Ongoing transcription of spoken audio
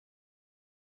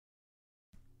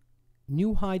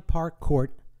New Hyde Park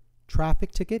Court,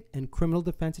 traffic ticket and criminal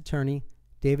defense attorney,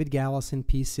 David Galison,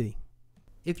 PC.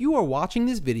 If you are watching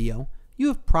this video, you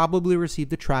have probably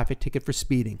received a traffic ticket for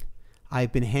speeding. I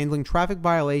have been handling traffic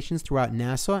violations throughout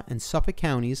Nassau and Suffolk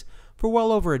counties for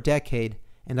well over a decade,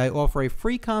 and I offer a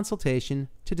free consultation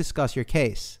to discuss your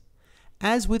case.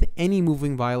 As with any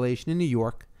moving violation in New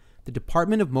York, the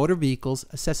Department of Motor Vehicles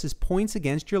assesses points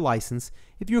against your license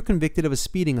if you are convicted of a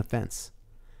speeding offense.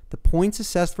 The points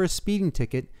assessed for a speeding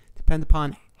ticket depend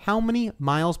upon how many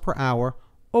miles per hour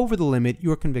over the limit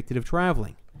you are convicted of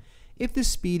traveling. If the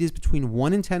speed is between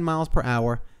 1 and 10 miles per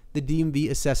hour, the DMV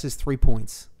assesses 3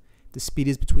 points. If the speed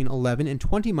is between 11 and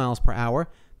 20 miles per hour,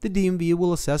 the DMV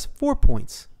will assess 4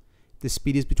 points. If the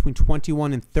speed is between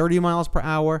 21 and 30 miles per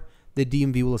hour, the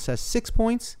DMV will assess 6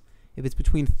 points. If it's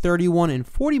between 31 and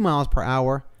 40 miles per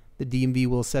hour, the DMV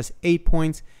will assess 8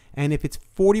 points. And if it's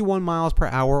 41 miles per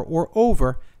hour or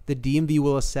over, the DMV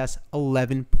will assess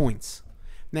 11 points.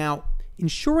 Now,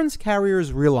 insurance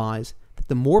carriers realize that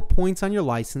the more points on your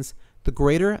license, the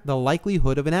greater the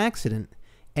likelihood of an accident,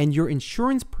 and your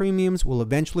insurance premiums will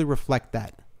eventually reflect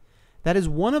that. That is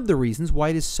one of the reasons why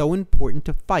it is so important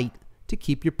to fight to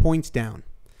keep your points down.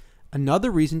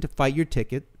 Another reason to fight your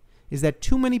ticket is that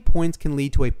too many points can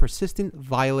lead to a persistent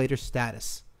violator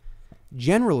status.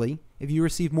 Generally, if you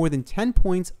receive more than 10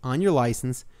 points on your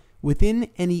license, within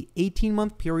any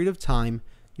 18-month period of time,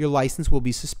 your license will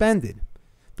be suspended,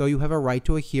 though you have a right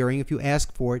to a hearing if you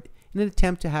ask for it in an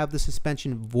attempt to have the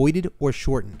suspension voided or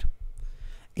shortened.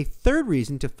 A third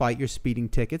reason to fight your speeding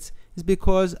tickets is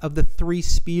because of the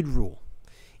 3-speed rule.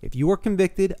 If you are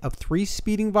convicted of 3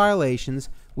 speeding violations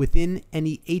within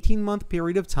any 18-month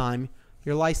period of time,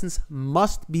 your license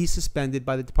must be suspended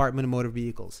by the Department of Motor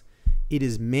Vehicles. It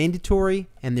is mandatory,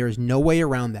 and there is no way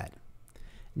around that.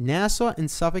 Nassau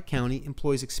and Suffolk County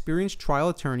employs experienced trial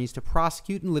attorneys to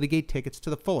prosecute and litigate tickets to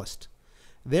the fullest.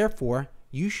 Therefore,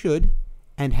 you should,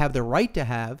 and have the right to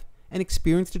have, an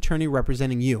experienced attorney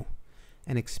representing you.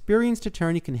 An experienced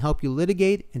attorney can help you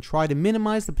litigate and try to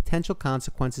minimize the potential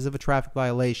consequences of a traffic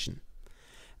violation.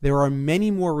 There are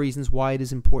many more reasons why it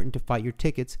is important to fight your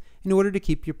tickets in order to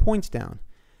keep your points down,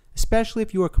 especially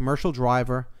if you are a commercial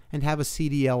driver and have a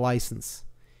CDL license.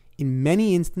 In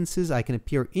many instances, I can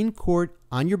appear in court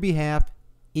on your behalf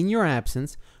in your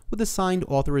absence with a signed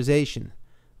authorization,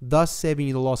 thus saving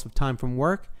you the loss of time from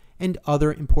work and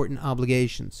other important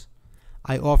obligations.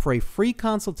 I offer a free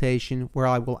consultation where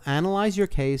I will analyze your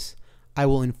case, I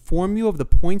will inform you of the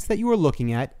points that you are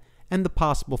looking at and the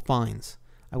possible fines.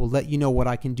 I will let you know what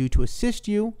I can do to assist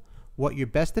you, what your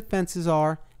best defenses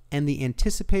are, and the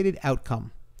anticipated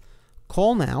outcome.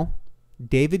 Call now,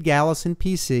 David Galison,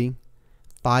 PC,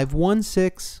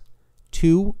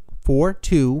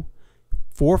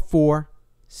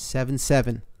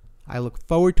 516-242-4477. I look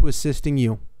forward to assisting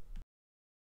you.